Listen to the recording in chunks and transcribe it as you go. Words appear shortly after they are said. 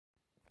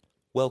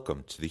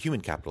Welcome to the Human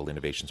Capital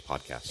Innovations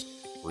Podcast.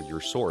 We're your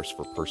source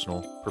for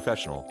personal,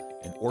 professional,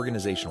 and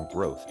organizational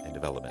growth and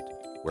development,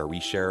 where we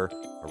share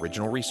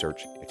original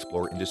research,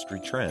 explore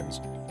industry trends,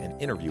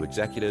 and interview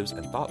executives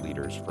and thought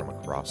leaders from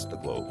across the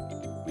globe.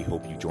 We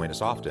hope you join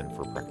us often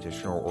for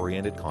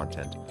practitioner-oriented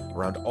content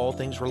around all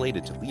things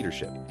related to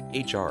leadership,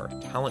 HR,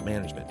 talent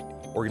management,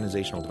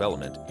 organizational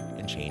development,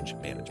 and change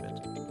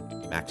management.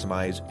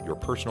 Maximize your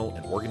personal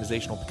and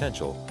organizational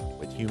potential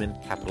with Human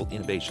Capital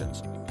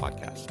Innovations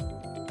Podcast.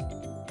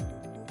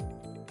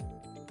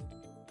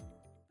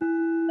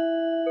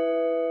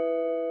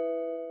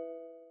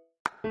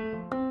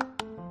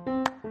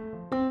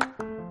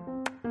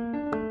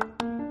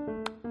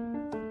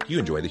 Do you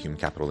enjoy the Human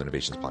Capital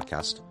Innovations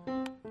Podcast?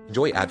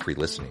 Enjoy ad-free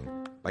listening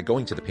by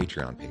going to the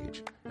Patreon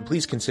page, and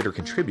please consider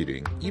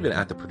contributing even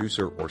at the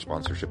producer or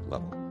sponsorship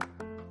level.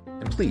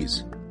 And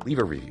please leave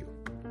a review.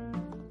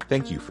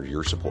 Thank you for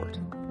your support.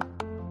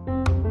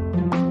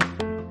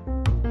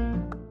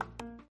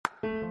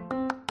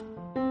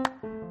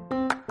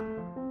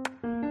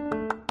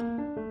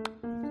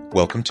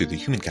 Welcome to the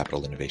Human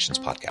Capital Innovations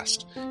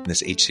Podcast. In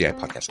this HCI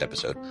podcast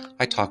episode,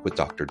 I talk with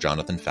Dr.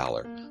 Jonathan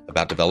Fowler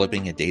about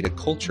developing a data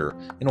culture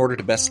in order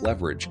to best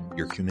leverage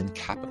your human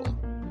capital.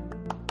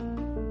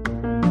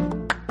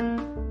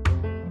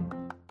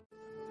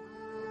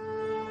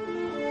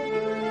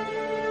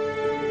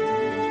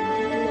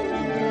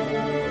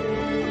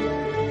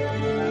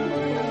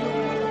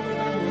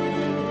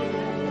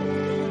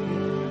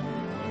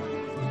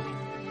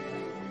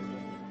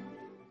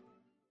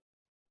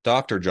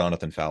 Dr.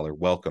 Jonathan Fowler,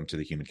 welcome to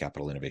the Human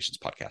Capital Innovations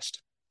Podcast.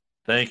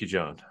 Thank you,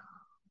 John.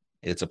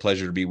 It's a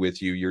pleasure to be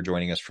with you. You're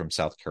joining us from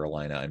South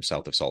Carolina. I'm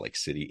south of Salt Lake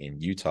City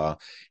in Utah.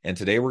 And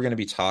today we're going to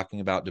be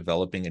talking about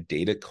developing a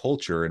data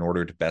culture in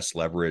order to best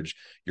leverage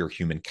your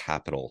human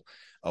capital.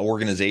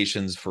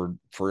 Organizations for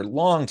a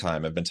long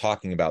time have been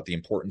talking about the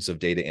importance of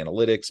data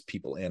analytics,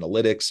 people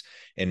analytics,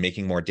 and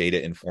making more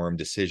data-informed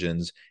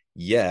decisions.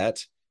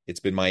 Yet,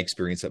 it's been my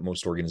experience that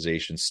most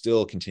organizations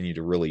still continue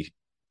to really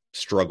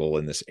struggle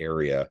in this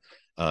area,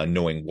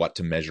 knowing what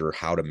to measure,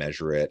 how to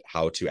measure it,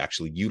 how to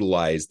actually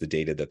utilize the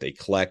data that they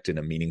collect in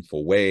a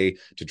meaningful way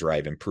to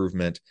drive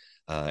improvement.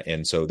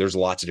 And so there's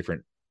lots of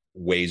different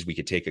ways we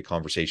could take a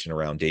conversation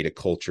around data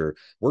culture.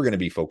 We're going to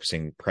be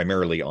focusing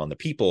primarily on the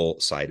people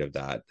side of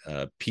that,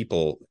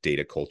 people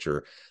data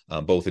culture,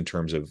 both in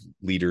terms of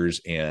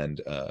leaders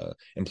and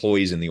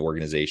employees in the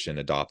organization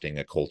adopting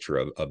a culture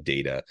of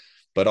data,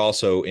 but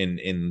also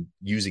in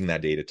using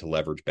that data to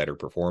leverage better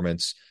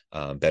performance,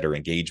 better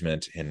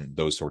engagement, and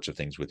those sorts of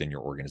things within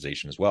your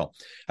organization as well.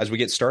 As we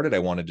get started, I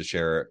wanted to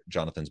share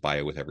Jonathan's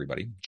bio with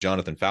everybody.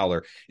 Jonathan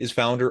Fowler is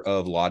founder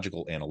of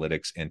Logical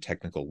Analytics and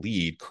technical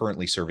lead,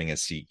 currently serving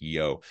as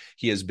CEO.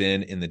 He has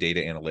been in the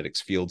data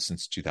analytics field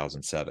since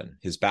 2007.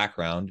 His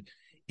background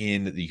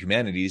in the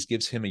humanities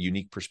gives him a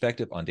unique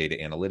perspective on data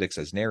analytics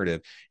as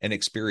narrative, and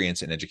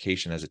experience in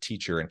education as a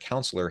teacher and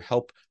counselor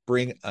help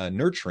bring a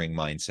nurturing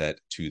mindset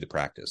to the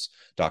practice.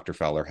 Dr.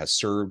 Fowler has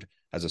served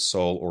as a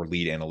sole or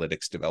lead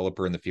analytics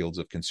developer in the fields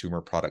of consumer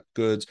product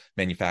goods,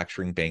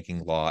 manufacturing,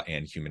 banking, law,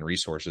 and human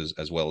resources,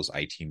 as well as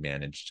IT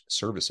managed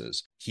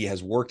services. He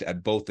has worked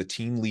at both the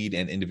team lead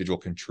and individual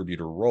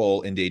contributor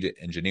role in data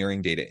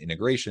engineering, data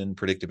integration,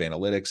 predictive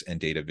analytics, and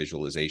data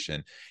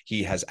visualization.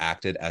 He has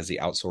acted as the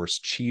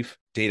outsourced chief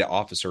data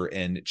officer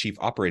and chief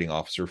operating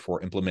officer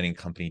for implementing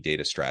company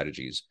data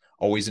strategies.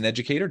 Always an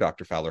educator,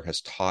 Dr. Fowler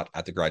has taught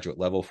at the graduate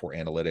level for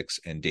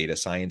analytics and data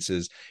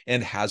sciences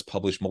and has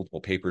published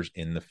multiple papers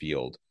in the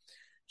field.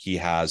 He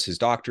has his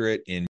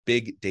doctorate in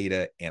big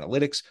data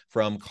analytics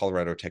from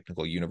Colorado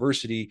Technical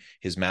University,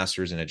 his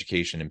master's in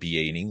education and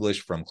BA in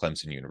English from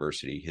Clemson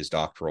University. His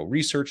doctoral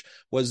research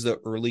was the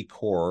early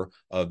core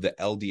of the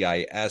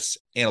LDIS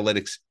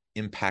analytics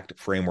impact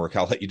framework.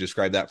 I'll let you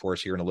describe that for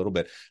us here in a little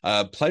bit.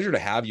 Pleasure to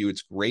have you.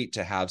 It's great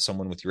to have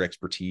someone with your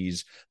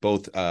expertise,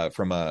 both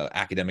from a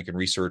academic and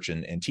research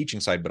and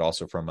teaching side, but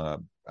also from a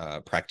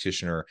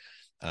practitioner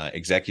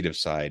executive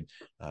side.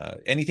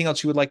 Anything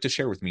else you would like to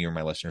share with me or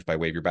my listeners by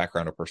way of your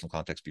background or personal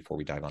context before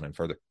we dive on in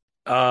further?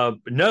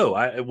 No,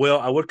 I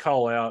would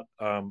call out,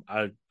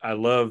 I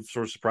love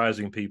sort of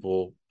surprising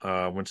people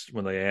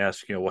when they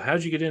ask, well,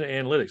 how'd you get into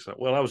analytics? Like,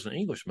 well, I was an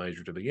English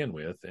major to begin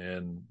with,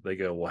 and they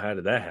go, well, how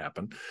did that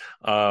happen?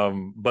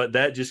 But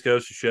that just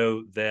goes to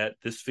show that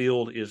this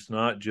field is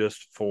not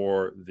just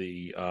for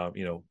the,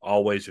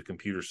 always a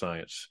computer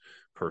science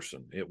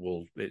person.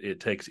 It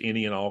takes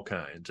any and all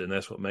kinds, and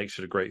that's what makes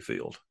it a great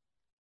field.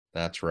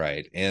 That's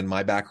right. And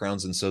my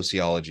background's in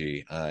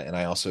sociology, and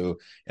I also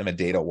am a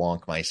data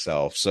wonk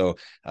myself. So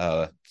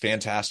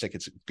fantastic.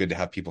 It's good to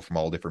have people from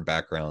all different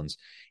backgrounds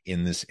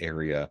in this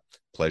area.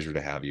 Pleasure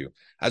to have you.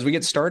 As we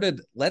get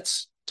started,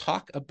 let's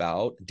talk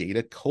about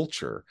data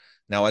culture.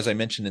 Now, as I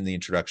mentioned in the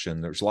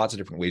introduction, there's lots of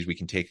different ways we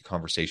can take a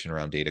conversation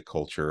around data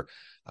culture.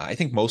 I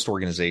think most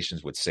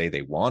organizations would say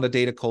they want a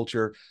data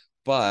culture,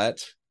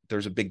 but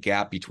there's a big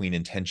gap between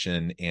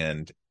intention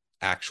and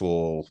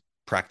actual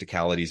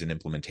practicalities and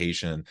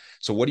implementation.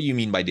 So what do you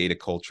mean by data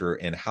culture,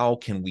 and how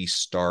can we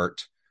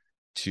start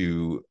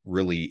to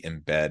really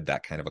embed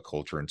that kind of a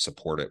culture and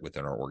support it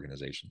within our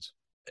organizations?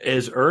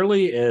 As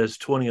early as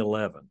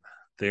 2011,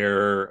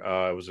 there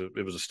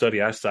it was a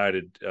study I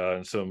cited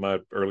in some of my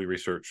early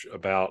research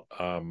about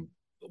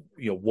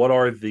what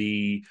are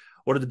the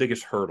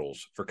biggest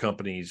hurdles for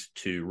companies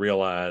to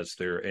realize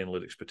their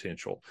analytics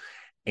potential,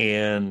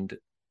 and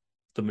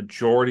the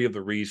majority of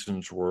the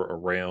reasons were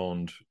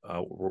around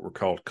what were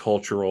called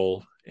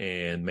cultural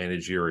and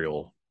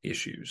managerial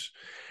issues.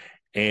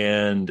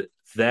 And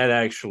that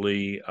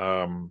actually,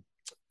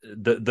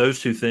 those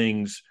two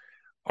things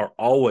are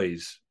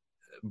always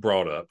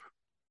brought up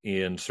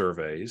in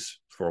surveys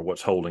for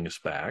what's holding us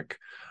back.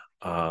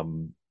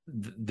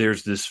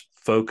 There's this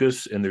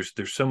focus, and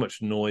there's so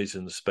much noise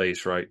in the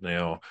space right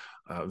now.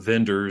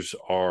 Vendors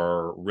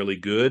are really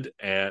good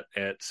at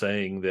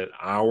saying that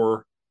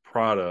our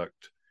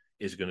product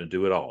is going to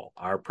do it all.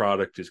 Our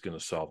product is going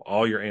to solve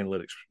all your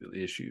analytics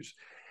issues.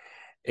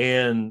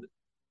 And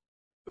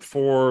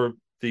for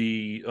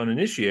the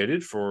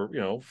uninitiated, for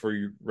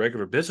your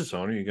regular business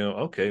owner, you go,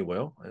 okay,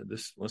 well,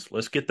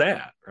 let's get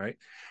that right.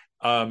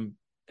 And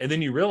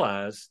then you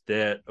realize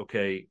that,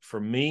 okay, for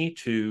me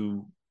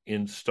to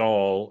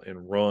install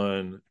and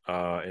run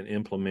and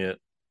implement,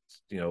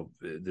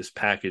 this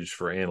package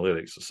for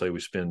analytics, let's say we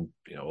spend,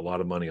 a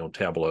lot of money on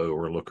Tableau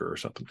or Looker or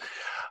something.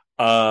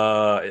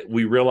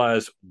 We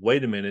realize,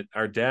 wait a minute,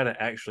 our data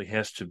actually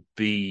has to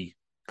be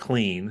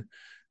clean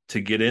to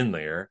get in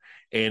there.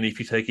 And if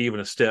you take even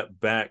a step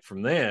back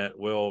from that,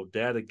 well,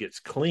 data gets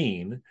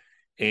clean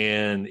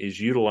and is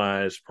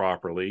utilized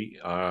properly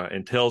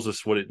and tells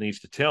us what it needs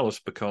to tell us,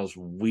 because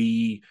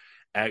we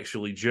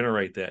actually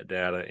generate that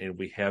data and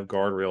we have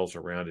guardrails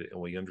around it,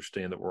 and we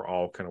understand that we're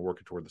all kind of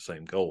working toward the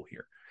same goal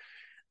here.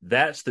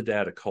 That's the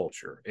data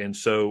culture. And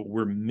so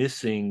we're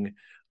missing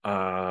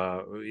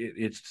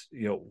it's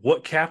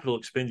what capital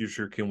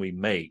expenditure can we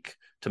make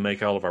to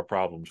make all of our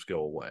problems go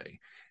away,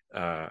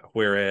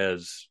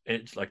 whereas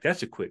it's like,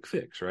 that's a quick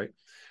fix, right?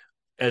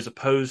 As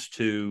opposed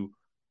to,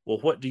 well,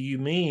 what do you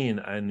mean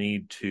I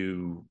need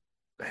to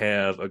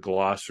have a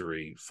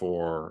glossary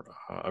for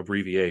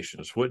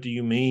abbreviations? What do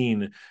you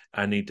mean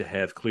I need to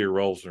have clear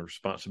roles and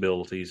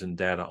responsibilities and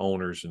data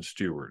owners and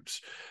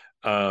stewards?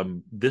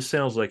 This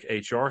sounds like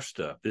HR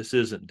stuff. This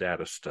isn't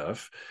data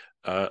stuff.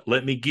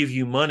 Let me give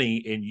you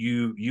money and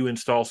you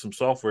install some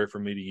software for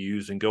me to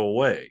use and go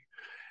away.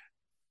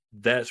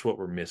 That's what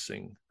we're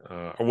missing.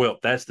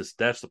 That's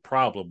the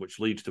problem, which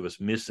leads to us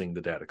missing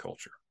the data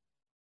culture.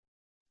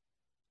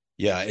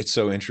 Yeah, it's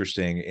so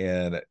interesting.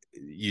 And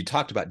you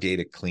talked about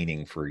data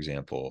cleaning, for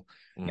example.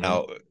 Mm-hmm.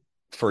 Now,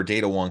 for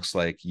data wonks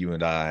like you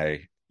and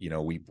I,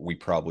 we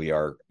probably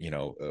are,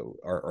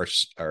 our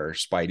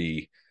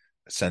spidey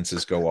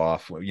senses go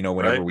off,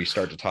 whenever Right. we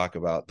start to talk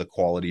about the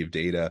quality of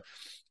data.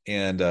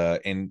 And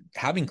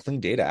having clean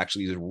data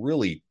actually is a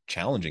really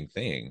challenging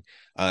thing.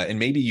 And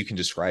maybe you can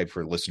describe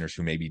for listeners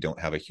who maybe don't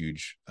have a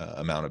huge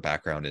amount of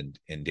background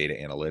in data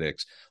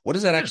analytics, what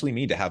does that Yeah. actually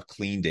mean to have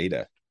clean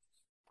data?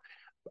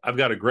 I've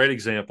got a great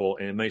example,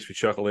 and it makes me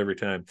chuckle every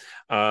time.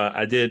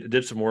 I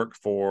did some work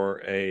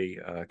for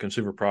a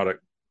consumer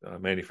product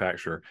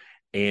manufacturer,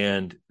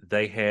 and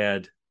they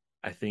had,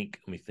 let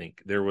me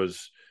think, there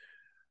was,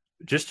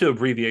 just to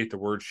abbreviate the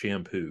word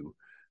shampoo,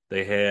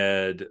 they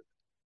had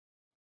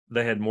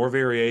more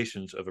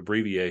variations of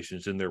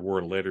abbreviations than there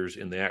were letters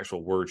in the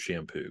actual word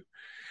shampoo.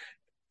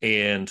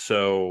 And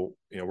so,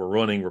 we're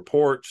running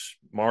reports,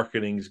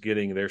 marketing's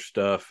getting their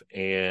stuff,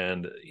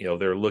 and,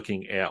 they're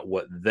looking at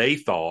what they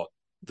thought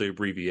the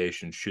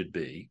abbreviation should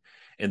be.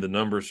 And the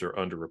numbers are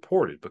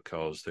underreported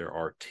because there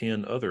are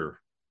 10 other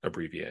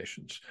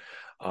abbreviations.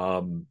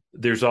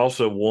 There's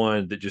also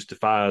one that just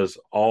defies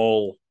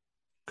all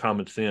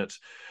common sense.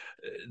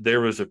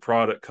 There was a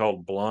product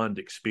called Blonde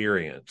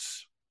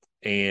Experience.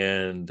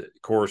 And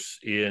of course,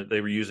 they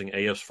were using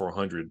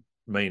AS400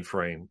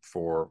 mainframe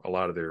for a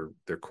lot of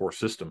their core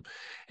system.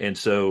 And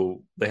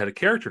so they had a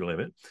character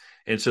limit.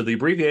 And so the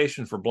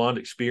abbreviation for Blonde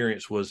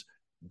Experience was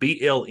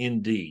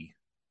BLND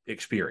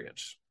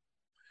Experience.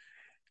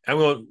 I'm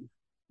going,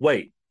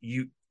 wait,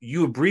 you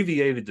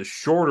abbreviated the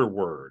shorter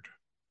word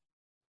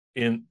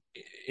in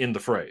the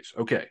phrase.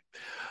 Okay.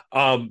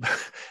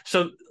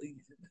 So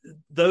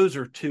those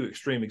are two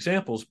extreme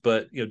examples,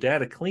 but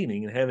data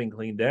cleaning and having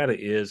clean data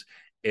is,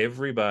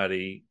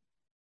 everybody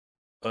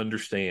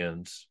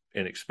understands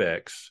and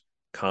expects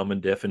common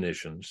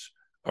definitions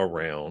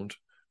around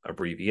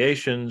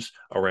abbreviations,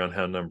 around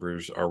how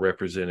numbers are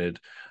represented,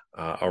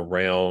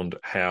 around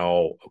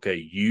how,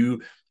 okay,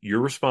 you're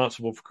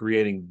responsible for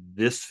creating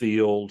this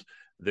field,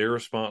 they're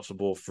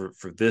responsible for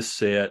this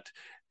set.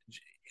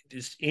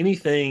 Just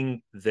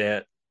anything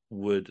that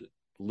would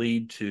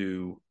lead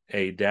to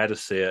a data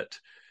set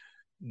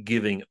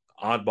giving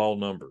oddball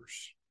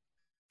numbers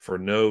for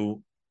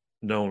no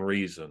known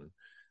reason,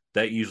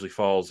 that usually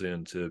falls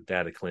into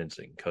data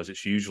cleansing, because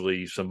it's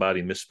usually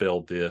somebody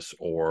misspelled this,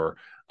 or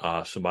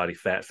somebody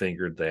fat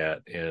fingered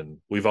that, and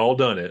we've all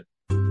done it.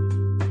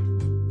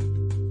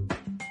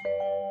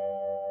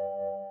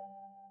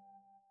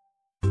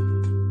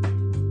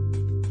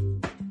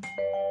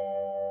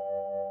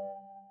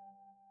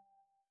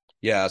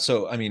 Yeah.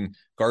 So, I mean,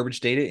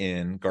 garbage data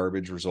in,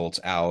 garbage results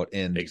out.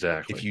 And if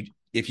Exactly.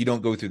 you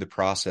don't go through the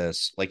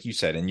process, like you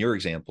said in your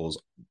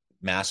examples,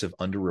 massive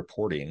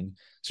underreporting.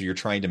 So you're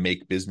trying to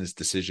make business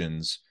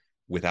decisions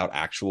without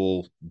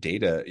actual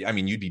data. I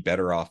mean, you'd be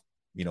better off,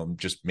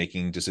 just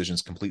making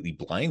decisions completely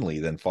blindly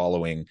than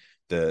following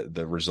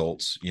the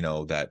results,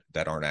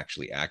 that aren't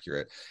actually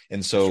accurate. And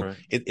That's so right.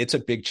 it's a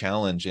big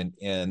challenge.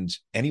 And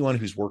anyone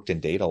who's worked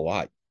in data a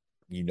lot,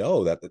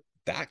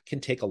 that can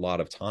take a lot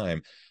of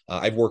time.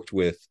 I've worked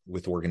with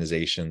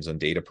organizations on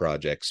data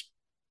projects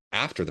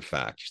after the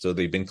fact. So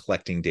they've been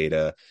collecting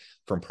data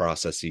from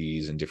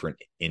processes and different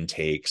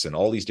intakes and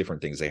all these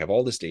different things. They have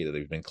all this data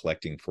they've been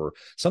collecting for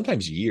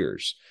sometimes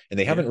years, and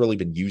they haven't Yeah. really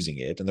been using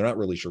it, and they're not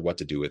really sure what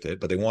to do with it,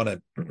 but they want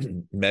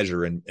to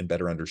measure and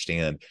better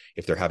understand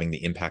if they're having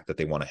the impact that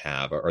they want to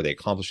have. Are they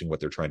accomplishing what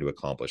they're trying to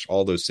accomplish?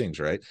 All those things,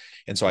 right?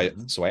 And so I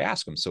Hmm. so I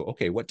ask them, so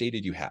okay, what data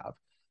do you have?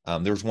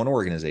 There's one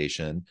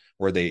organization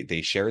where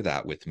they share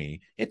that with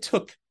me. It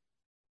took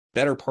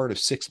better part of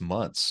 6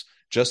 months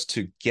just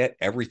to get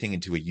everything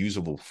into a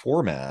usable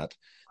format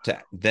to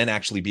then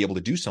actually be able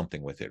to do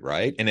something with it,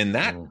 right? And in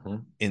that Hmm.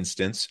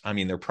 instance, I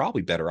mean, they're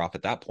probably better off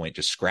at that point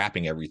just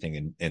scrapping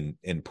everything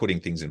and putting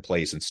things in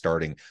place and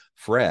starting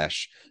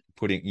fresh,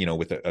 putting,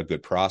 with a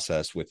good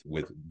process with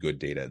good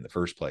data in the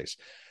first place.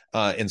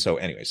 And so,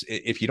 anyways,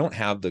 if you don't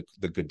have the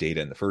good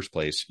data in the first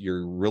place,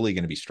 you're really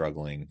going to be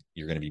struggling.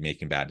 You're going to be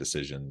making bad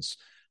decisions,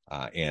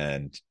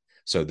 and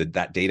so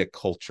that data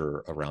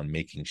culture around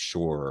making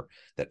sure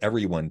that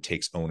everyone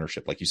takes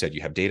ownership, like you said,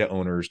 you have data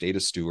owners, data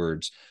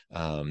stewards,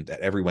 that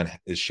everyone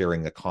is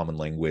sharing a common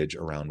language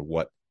around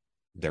what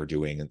they're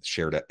doing and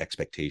shared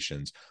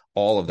expectations.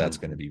 All of that's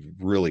going to Hmm. be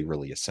really,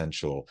 really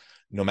essential,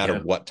 no matter Yeah.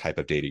 what type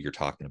of data you're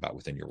talking about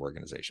within your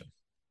organization.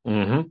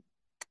 Hmm.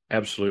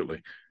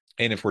 Absolutely.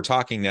 And if we're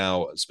talking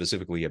now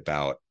specifically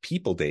about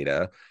people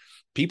data,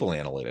 people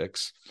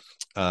analytics,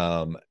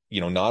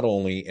 not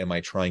only am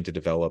I trying to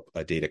develop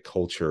a data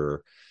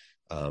culture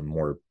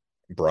more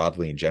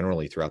broadly and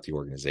generally throughout the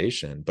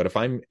organization, but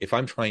if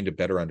I'm trying to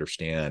better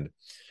understand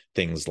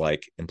things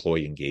like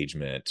employee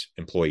engagement,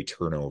 employee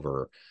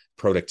turnover,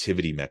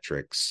 productivity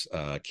metrics,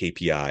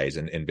 KPIs,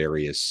 and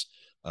various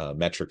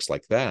metrics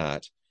like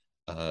that,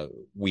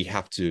 we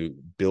have to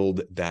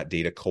build that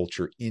data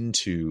culture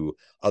into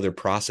other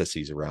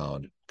processes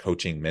around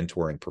coaching,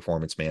 mentoring,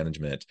 performance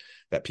management,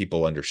 that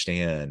people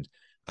understand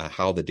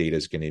how the data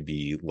is going to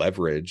be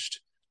leveraged,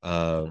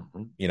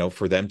 Hmm.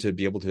 for them to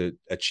be able to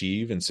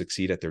achieve and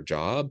succeed at their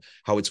job,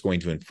 how it's going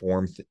to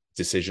inform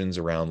decisions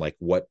around like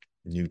what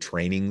new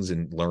trainings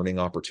and learning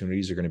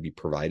opportunities are going to be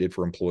provided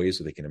for employees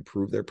so they can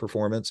improve their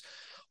performance.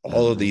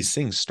 All of Hmm. these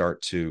things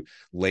start to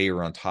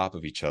layer on top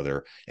of each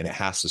other, and it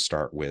has to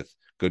start with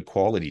good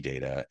quality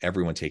data,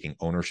 everyone taking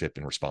ownership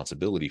and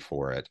responsibility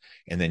for it,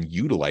 and then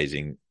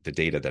utilizing the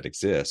data that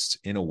exists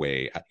in a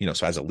way,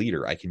 so as a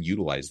leader, I can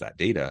utilize that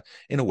data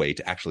in a way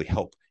to actually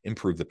help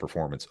improve the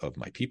performance of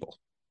my people.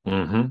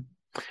 Hmm.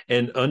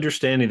 And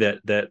understanding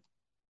that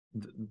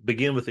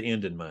begin with the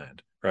end in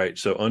mind, right?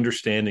 So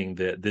understanding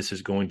that this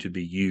is going to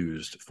be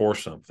used for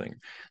something,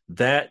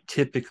 that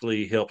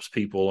typically helps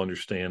people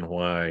understand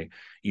why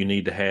you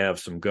need to have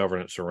some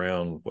governance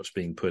around what's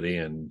being put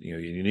in.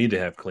 You need to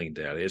have clean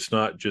data. It's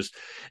not just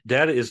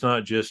data is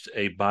not just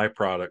a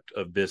byproduct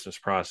of business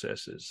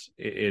processes.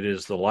 It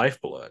is the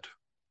lifeblood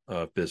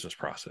of business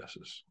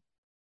processes.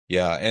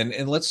 Yeah,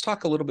 and let's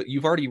talk a little bit.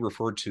 You've already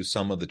referred to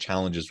some of the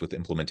challenges with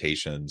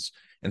implementations,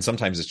 and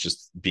sometimes it's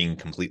just being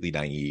completely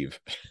naive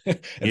and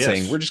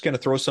saying we're Yes. just going to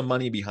throw some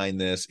money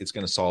behind this. It's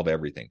going to solve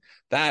everything.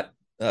 That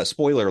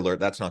spoiler alert,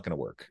 that's not going to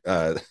work.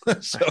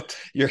 So Right.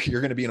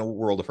 you're going to be in a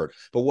world of hurt.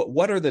 But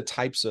what are the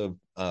types of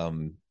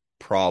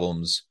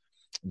problems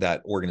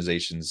that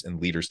organizations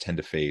and leaders tend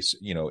to face?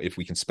 If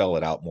we can spell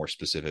it out more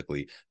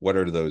specifically, what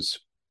are those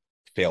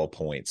fail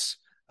points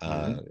uh,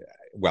 Mm-hmm.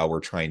 while we're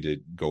trying to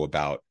go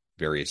about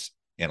various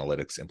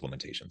analytics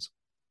implementations?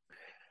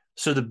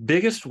 So the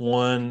biggest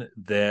one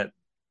that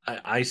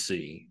I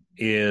see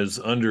is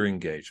under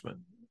engagement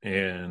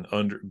and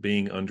under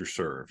being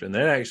underserved, and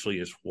that actually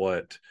is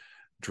what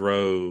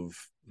drove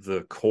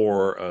the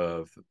core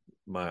of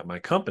my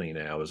company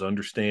now is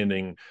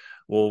understanding,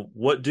 well,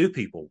 what do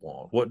people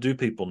want, what do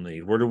people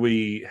need, how do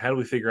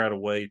we figure out a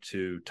way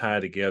to tie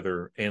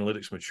together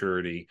analytics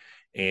maturity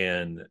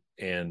and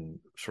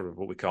sort of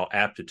what we call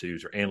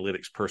aptitudes or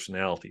analytics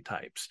personality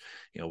types.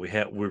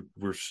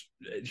 We're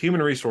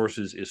human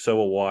resources is so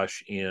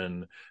awash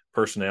in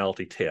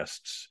personality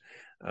tests.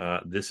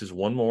 This is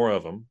one more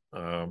of them,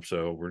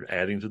 so we're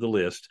adding to the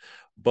list,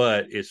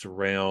 but it's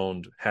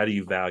around how do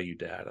you value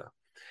data.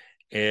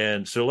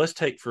 And so let's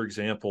take, for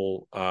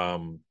example,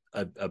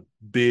 a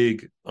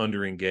big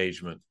under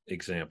engagement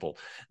example.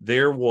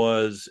 There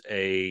was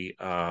a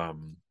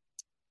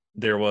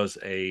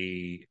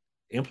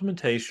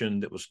implementation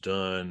that was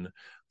done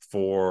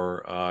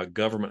for a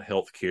government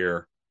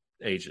healthcare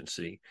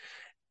agency,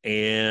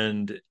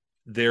 and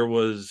there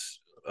was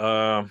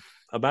about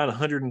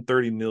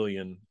 130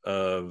 million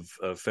of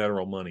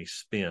federal money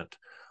spent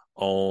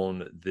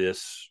on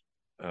this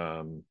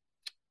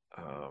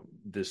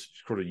this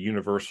sort of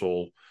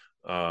universal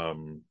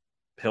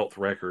health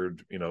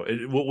record.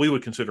 What we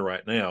would consider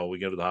right now, we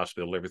go to the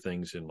hospital,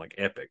 everything's in like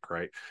Epic,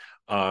 right?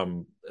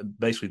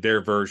 Basically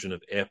their version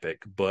of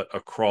Epic, but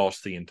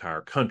across the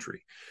entire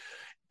country.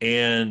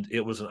 And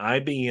it was an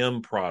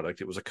IBM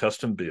product. It was a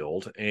custom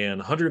build.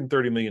 And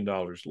 $130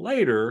 million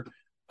later,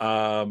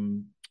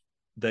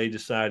 they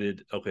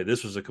decided, okay,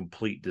 this was a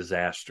complete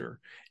disaster.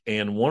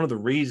 And one of the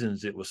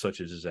reasons it was such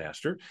a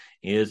disaster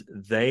is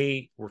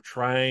they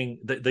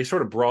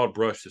sort of broad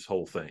brushed this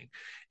whole thing.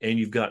 And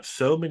you've got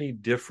so many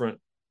different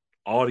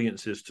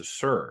audiences to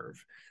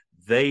serve.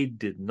 They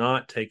did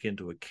not take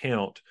into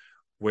account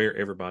where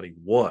everybody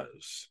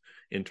was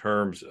in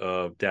terms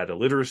of data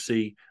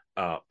literacy,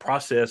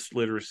 process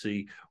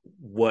literacy,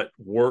 what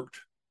worked,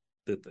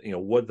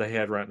 what they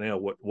had right now,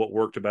 what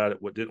worked about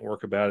it, what didn't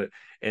work about it.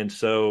 And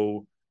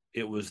so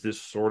it was this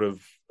sort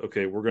of,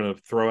 okay, we're going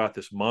to throw out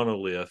this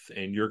monolith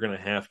and we're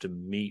not going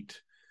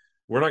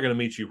to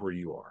meet you where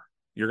you are.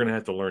 You're going to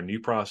have to learn new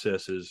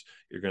processes.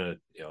 You're going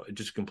to,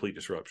 just complete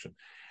disruption.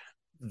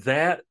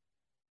 That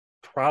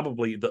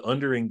probably the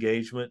under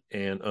engagement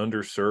and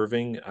under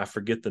serving, I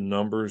forget the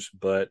numbers,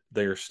 but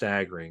they're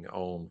staggering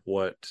on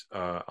what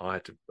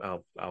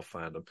I'll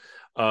find them.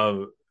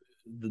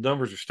 The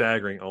numbers are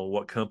staggering on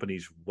what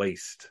companies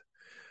waste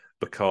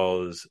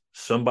because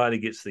somebody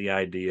gets the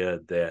idea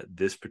that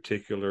this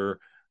particular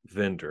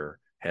vendor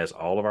has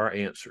all of our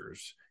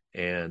answers.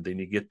 And then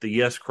you get the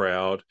yes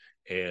crowd.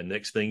 And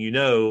next thing you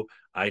know,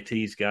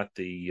 IT's got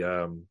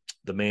the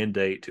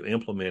mandate to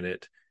implement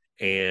it.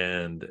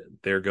 And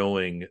they're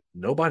going,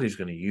 nobody's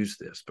going to use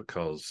this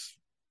because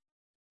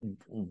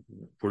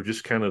we're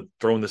just kind of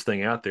throwing this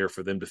thing out there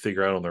for them to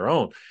figure out on their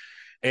own.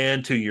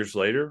 And 2 years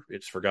later,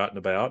 it's forgotten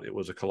about. It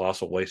was a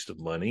colossal waste of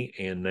money.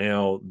 And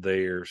now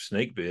they're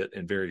snake bit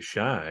and very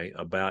shy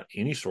about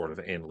any sort of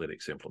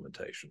analytics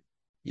implementation.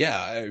 Yeah,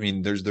 I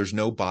mean, there's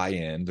no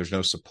buy-in, there's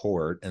no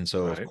support, and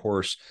so of Right.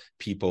 course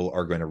people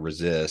are going to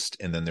resist,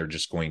 and then they're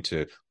just going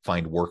to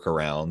find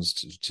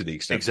workarounds to the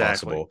extent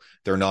Exactly. possible.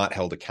 They're not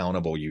held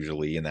accountable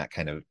usually in that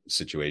kind of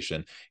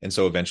situation, and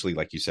so eventually,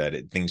 like you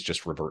said, things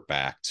just revert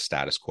back to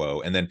status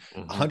quo. And then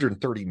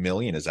 130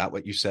 million, is that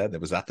what you said?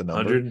 Was that the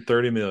number?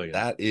 130 million.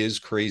 That is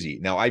crazy.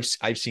 Now I've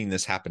seen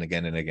this happen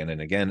again and again and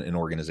again in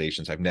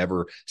organizations. I've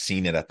never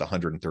seen it at the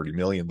 130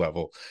 million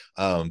level,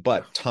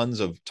 but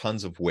tons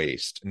of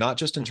waste, not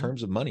just in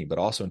terms of money, but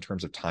also in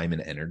terms of time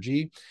and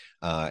energy.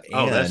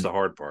 That's the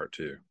hard part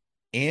too.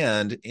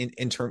 And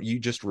in term, you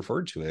just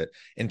referred to it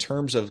in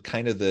terms of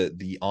kind of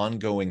the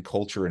ongoing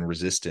culture and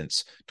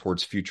resistance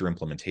towards future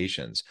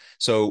implementations.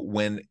 So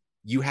when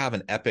you have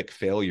an epic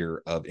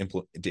failure of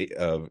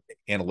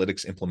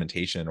analytics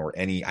implementation or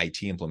any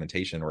IT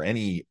implementation or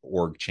any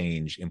org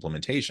change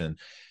implementation,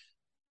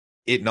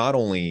 it not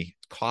only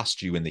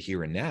costs you in the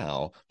here and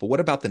now, but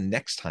what about the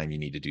next time you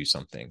need to do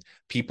something?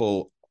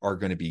 People are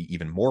going to be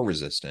even more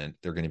resistant.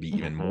 They're going to be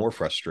even more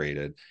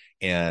frustrated,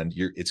 and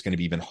it's going to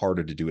be even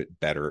harder to do it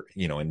better,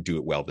 and do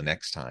it well the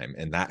next time.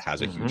 And that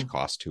has a huge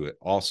cost to it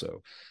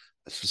also.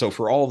 So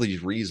for all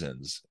these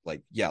reasons,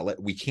 like,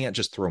 we can't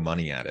just throw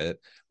money at it.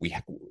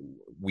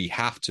 We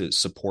have to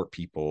support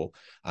people.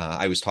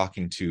 I was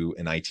talking to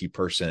an IT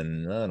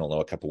person, I don't know,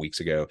 a couple of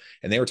weeks ago,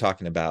 and they were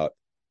talking about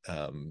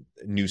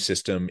new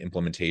system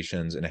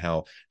implementations and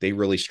how they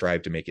really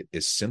strive to make it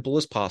as simple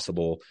as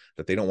possible,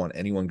 that they don't want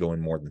anyone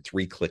going more than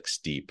 3 clicks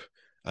deep.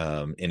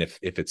 And if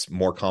it's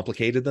more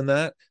complicated than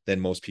that, then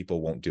most people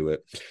won't do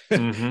it.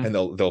 And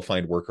they'll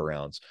find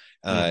workarounds.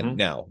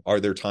 Now, are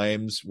there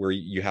times where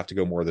you have to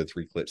go more than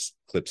 3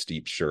 clips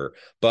deep? Sure.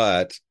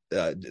 But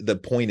the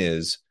point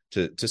is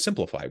to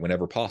simplify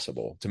whenever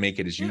possible, to make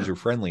it as user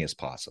friendly as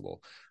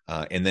possible,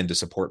 and then to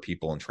support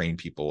people and train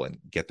people and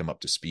get them up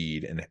to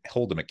speed and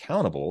hold them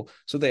accountable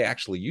so they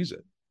actually use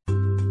it.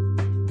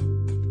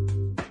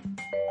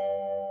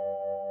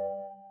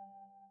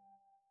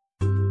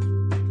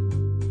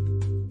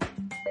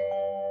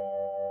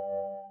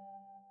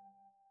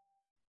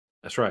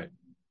 That's right.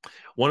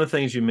 One of the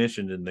things you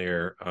mentioned in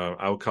there,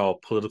 I would call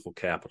political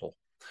capital,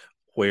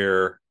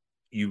 where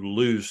you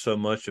lose so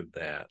much of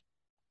that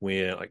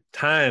when, like,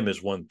 time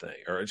is one thing,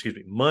 or excuse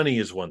me, money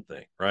is one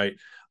thing, right?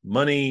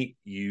 Money,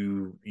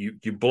 you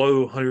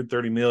blow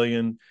 130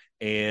 million,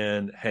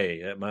 and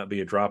hey, that might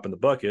be a drop in the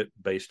bucket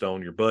based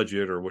on your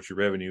budget or what your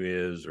revenue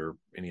is or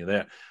any of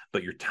that.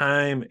 But your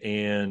time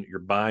and your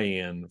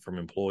buy-in from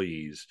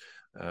employees,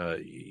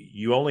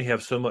 you only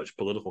have so much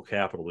political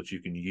capital that you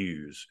can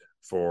use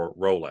for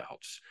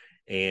rollouts.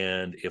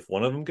 And if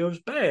one of them goes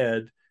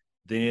bad,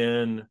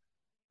 then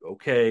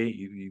okay,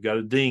 you got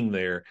a ding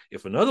there.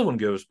 If another one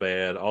goes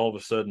bad, all of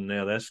a sudden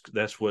now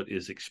that's what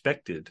is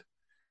expected.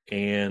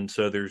 And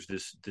so there's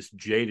this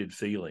jaded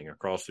feeling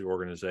across the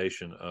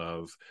organization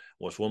of,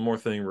 what's one more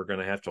thing we're going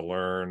to have to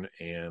learn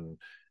and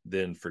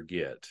then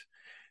forget.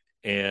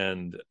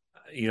 And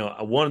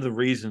one of the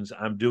reasons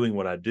I'm doing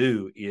what I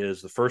do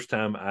is the first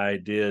time I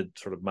did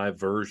sort of my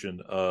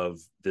version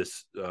of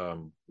this,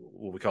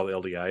 what we call the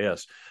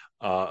LDIS,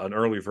 an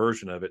early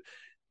version of it,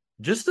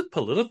 just the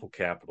political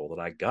capital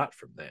that I got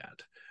from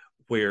that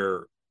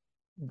where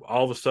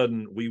all of a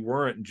sudden we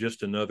weren't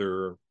just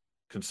another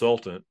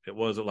consultant. It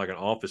wasn't like an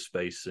Office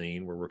Space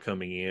scene where we're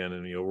coming in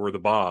and we're the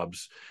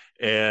Bobs,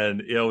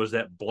 and it was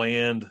that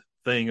bland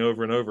thing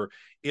over and over.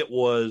 It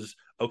was,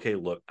 okay,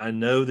 look, I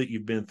know that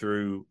you've been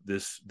through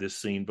this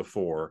scene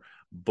before,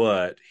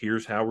 but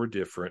here's how we're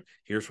different.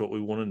 Here's what we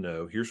want to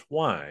know. Here's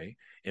why.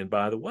 And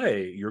by the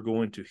way, you're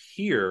going to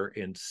hear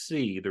and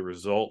see the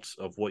results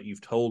of what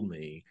you've told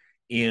me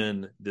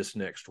in this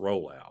next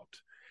rollout.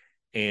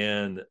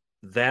 And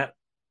that,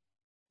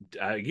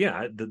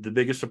 the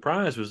biggest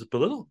surprise was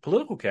the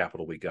political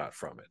capital we got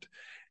from it.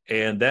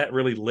 And that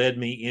really led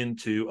me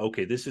into,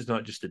 okay, this is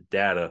not just a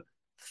data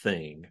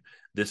thing.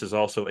 This is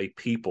also a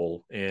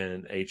people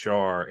and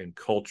HR and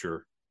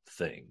culture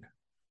thing.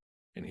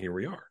 And here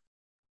we are.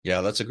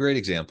 Yeah, that's a great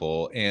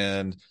example.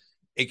 And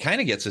it kind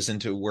of gets us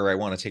into where I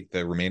want to take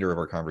the remainder of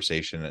our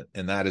conversation,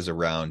 and that is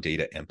around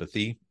data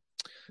empathy.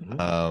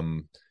 Mm-hmm.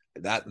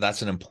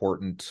 That's an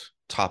important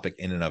topic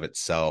in and of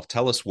itself.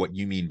 Tell us what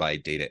you mean by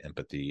data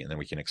empathy, and then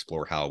we can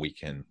explore how we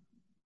can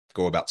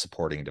go about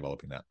supporting and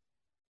developing that.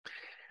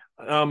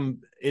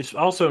 It's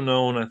also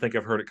known, I think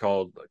I've heard it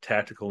called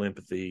tactical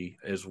empathy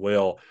as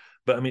well.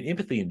 But I mean,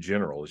 empathy in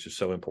general is just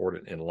so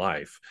important in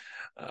life.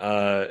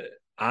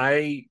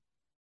 I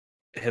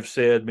have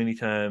said many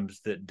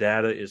times that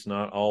data is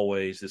not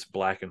always this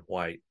black and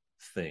white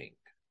thing.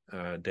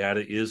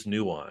 Data is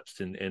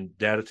nuanced, and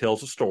data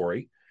tells a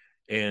story.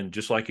 And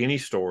just like any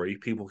story,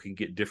 people can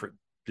get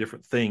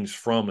different things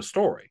from a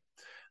story.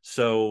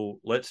 So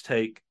let's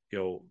take,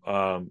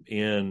 in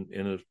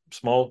a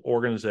small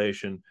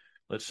organization,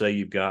 let's say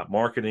you've got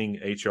marketing,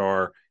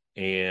 HR,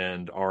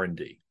 and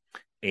R&D,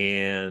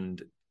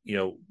 and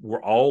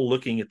we're all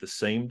looking at the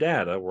same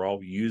data. We're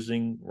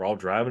all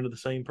driving to the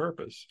same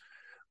purpose.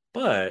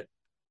 But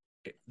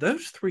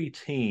those three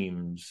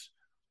teams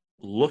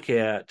look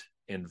at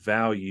and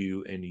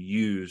value and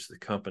use the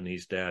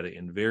company's data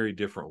in very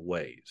different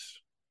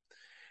ways.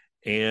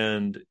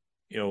 And,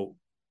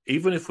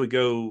 even if we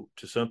go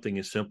to something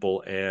as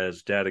simple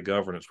as data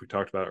governance, we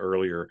talked about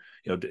earlier,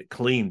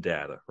 clean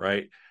data,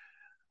 right?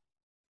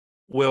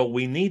 Well,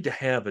 we need to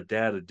have a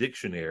data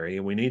dictionary,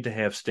 and we need to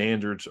have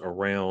standards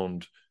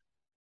around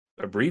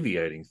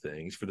abbreviating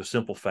things, for the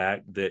simple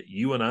fact that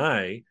you and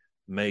I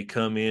may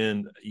come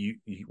in,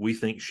 we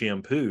think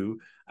shampoo,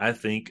 I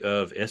think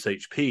of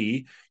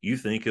SHP, you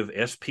think of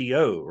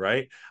SPO,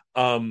 right?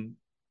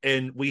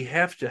 And we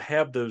have to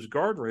have those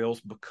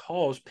guardrails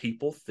because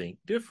people think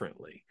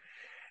differently.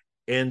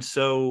 And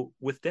so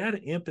with data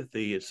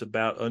empathy, it's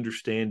about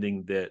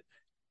understanding that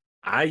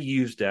I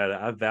use data,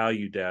 I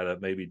value data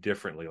maybe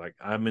differently. Like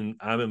I'm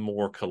a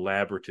more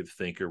collaborative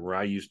thinker, where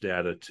I use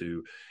data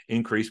to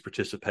increase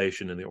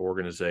participation in the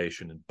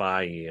organization and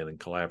buy-in and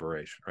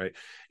collaboration, right?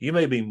 You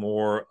may be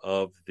more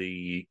of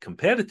the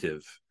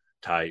competitive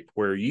type,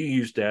 where you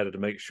use data to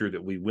make sure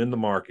that we win the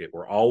market.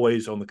 We're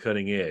always on the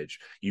cutting edge.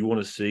 You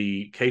want to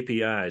see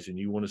KPIs and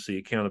you want to see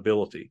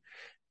accountability.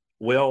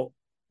 Well,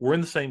 we're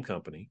in the same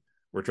company.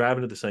 We're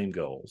driving to the same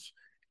goals,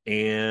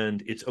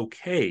 and it's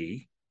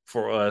okay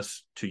for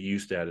us to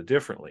use data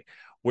differently.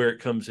 Where it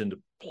comes into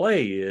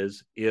play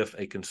is if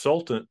a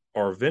consultant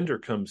or vendor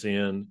comes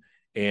in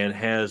and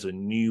has a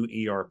new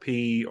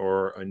ERP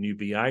or a new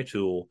BI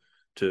tool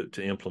to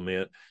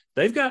implement,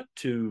 they've got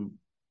to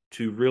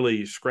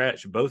really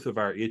scratch both of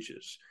our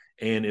itches.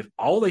 And if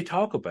all they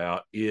talk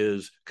about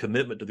is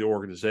commitment to the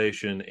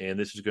organization and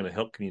this is going to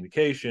help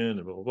communication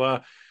and blah, blah, blah,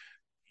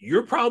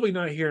 you're probably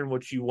not hearing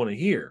what you want to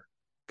hear,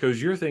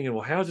 because you're thinking,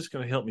 well, how's this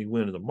going to help me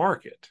win in the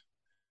market?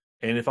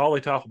 And if all they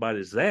talk about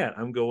is that,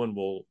 I'm going,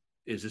 well,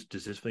 does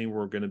this mean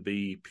we're going to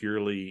be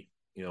purely,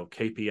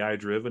 KPI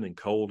driven and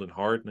cold and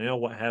hard now?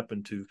 What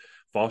happened to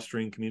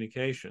fostering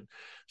communication?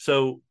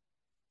 So,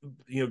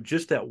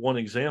 just that one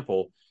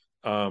example,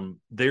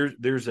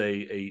 there's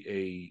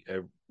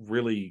a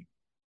really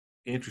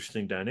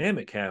interesting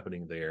dynamic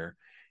happening there.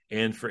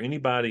 And for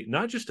anybody,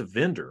 not just a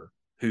vendor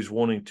who's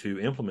wanting to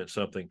implement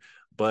something,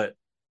 but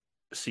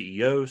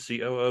CEO,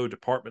 COO,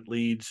 department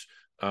leads,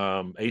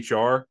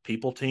 HR,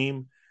 people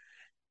team,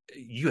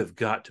 you have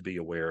got to be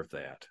aware of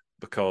that,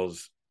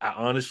 because I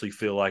honestly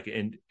feel like,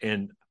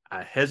 and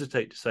I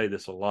hesitate to say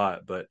this a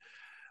lot, but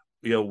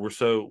we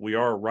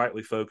are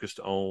rightly focused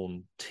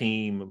on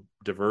team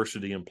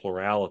diversity and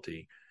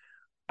plurality.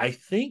 I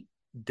think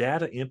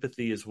data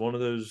empathy is one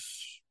of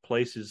those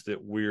places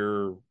that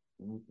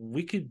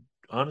we could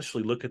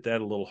honestly look at that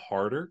a little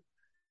harder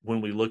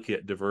when we look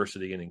at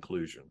diversity and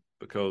inclusion,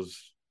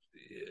 because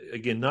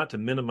again, not to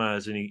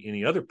minimize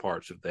any other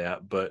parts of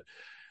that, but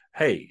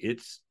hey,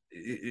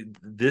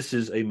 this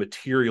is a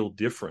material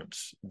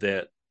difference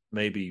that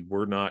maybe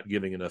we're not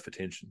giving enough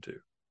attention to.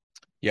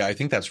 Yeah, I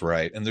think that's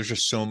right. And there's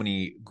just so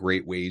many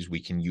great ways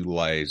we can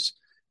utilize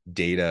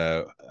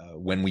data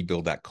when we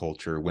build that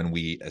culture, when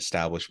we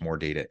establish more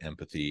data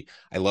empathy.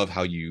 I love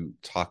how you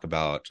talk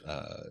about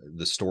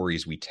the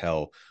stories we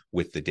tell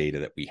with the data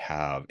that we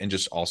have, and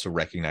just also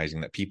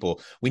recognizing that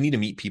we need to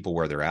meet people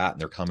where they're at,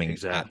 and they're coming at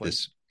Exactly.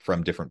 this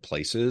from different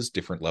places,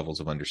 different levels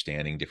of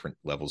understanding, different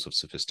levels of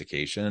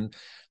sophistication.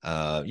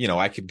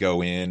 I could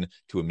go in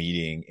to a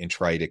meeting and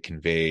try to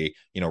convey,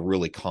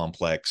 really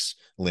complex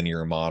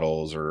linear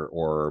models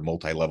or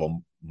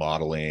multi-level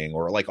modeling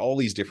or like all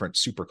these different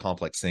super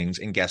complex things.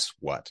 And guess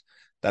what?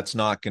 That's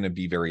not going to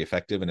be very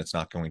effective, and it's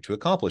not going to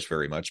accomplish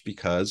very much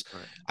because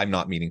I'm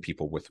not meeting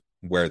people with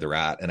where they're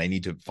at, and I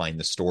need to find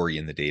the story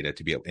in the data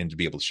to be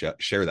able to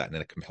share that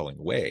in a compelling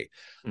way.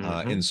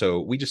 And so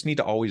we just need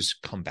to always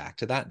come back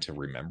to that and to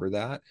remember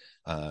that,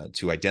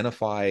 to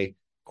identify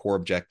core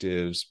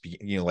objectives,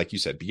 like you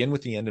said, begin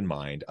with the end in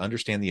mind,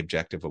 understand the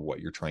objective of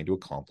what you're trying to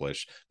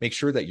accomplish, make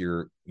sure that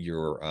you're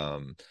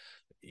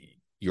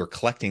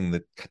collecting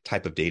the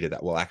type of data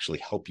that will actually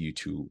help you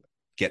to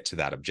get to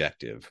that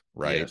objective,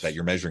 right? Yes. That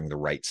you're measuring the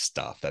right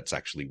stuff that's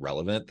actually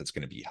relevant, that's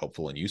going to be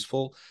helpful and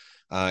useful.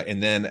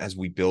 And then as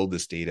we build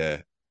this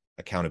data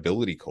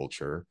accountability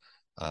culture,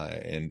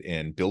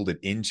 and build it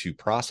into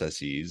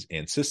processes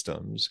and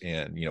systems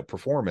and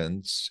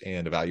performance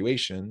and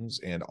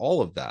evaluations and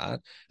all of that,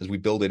 as we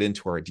build it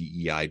into our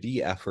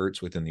DEIB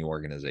efforts within the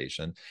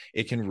organization,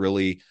 it can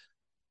really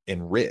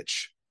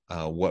enrich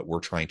what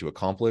we're trying to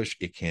accomplish.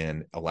 It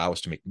can allow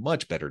us to make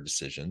much better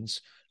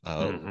decisions.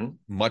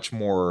 Much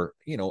more,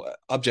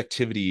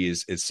 objectivity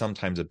is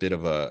sometimes a bit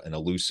of an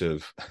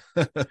elusive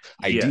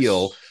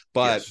ideal,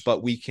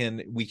 but we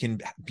can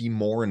be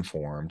more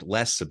informed,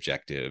 less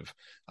subjective,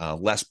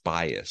 less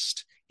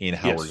biased in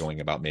how we're going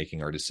about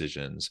making our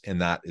decisions,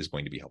 and that is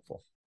going to be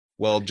helpful.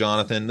 Well,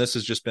 Jonathan, this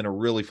has just been a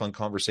really fun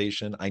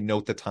conversation. I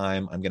note the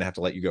time. I'm going to have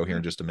to let you go here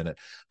in just a minute.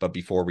 But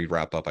before we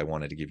wrap up, I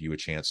wanted to give you a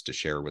chance to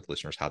share with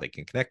listeners how they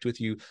can connect with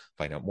you,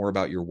 find out more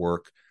about your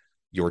work,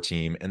 your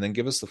team, and then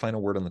give us the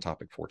final word on the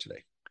topic for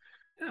today.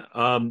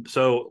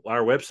 So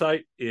our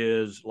website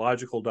is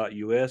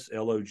logical.us, logicle.us.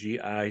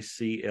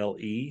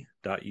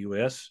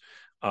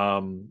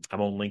 I'm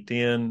on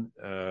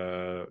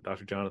LinkedIn,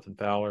 Dr. Jonathan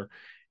Fowler.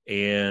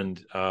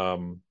 And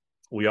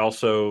we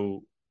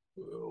also,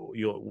 I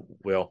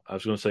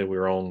was going to say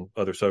we're on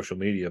other social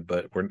media,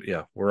 but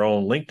we're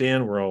on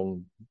LinkedIn. We're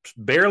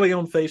barely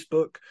on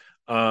Facebook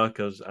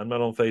because I'm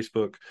not on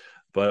Facebook,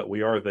 but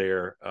we are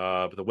there.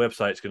 But the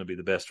website's going to be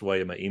the best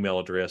way. My email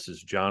address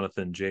is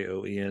Jonathan,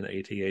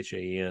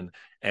 JONATHAN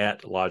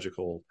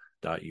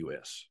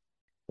 @logical.us.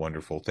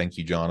 Wonderful. Thank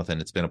you, Jonathan.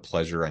 It's been a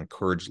pleasure. I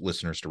encourage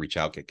listeners to reach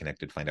out, get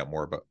connected, find out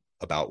more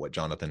about what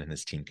Jonathan and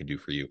his team can do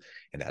for you.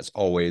 And as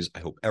always, I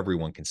hope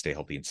everyone can stay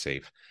healthy and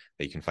safe,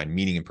 that you can find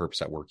meaning and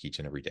purpose at work each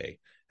and every day.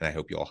 And I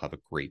hope you all have a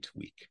great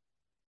week.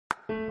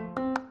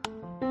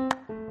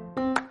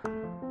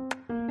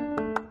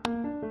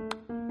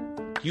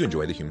 Do you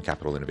enjoy the Human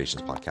Capital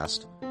Innovations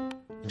podcast?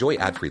 Enjoy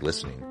ad-free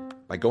listening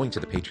by going to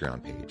the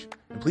Patreon page.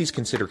 And please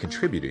consider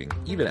contributing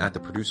even at the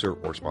producer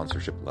or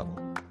sponsorship level.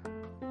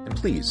 And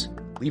please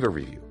leave a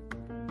review.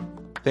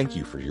 Thank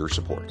you for your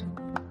support.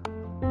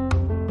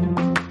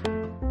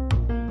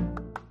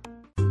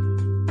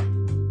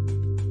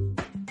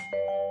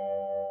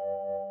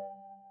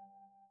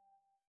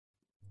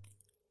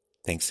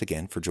 Thanks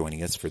again for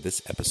joining us for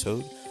this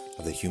episode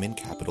of the Human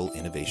Capital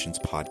Innovations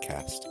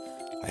podcast.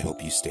 I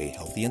hope you stay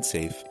healthy and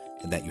safe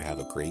and that you have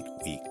a great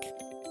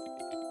week.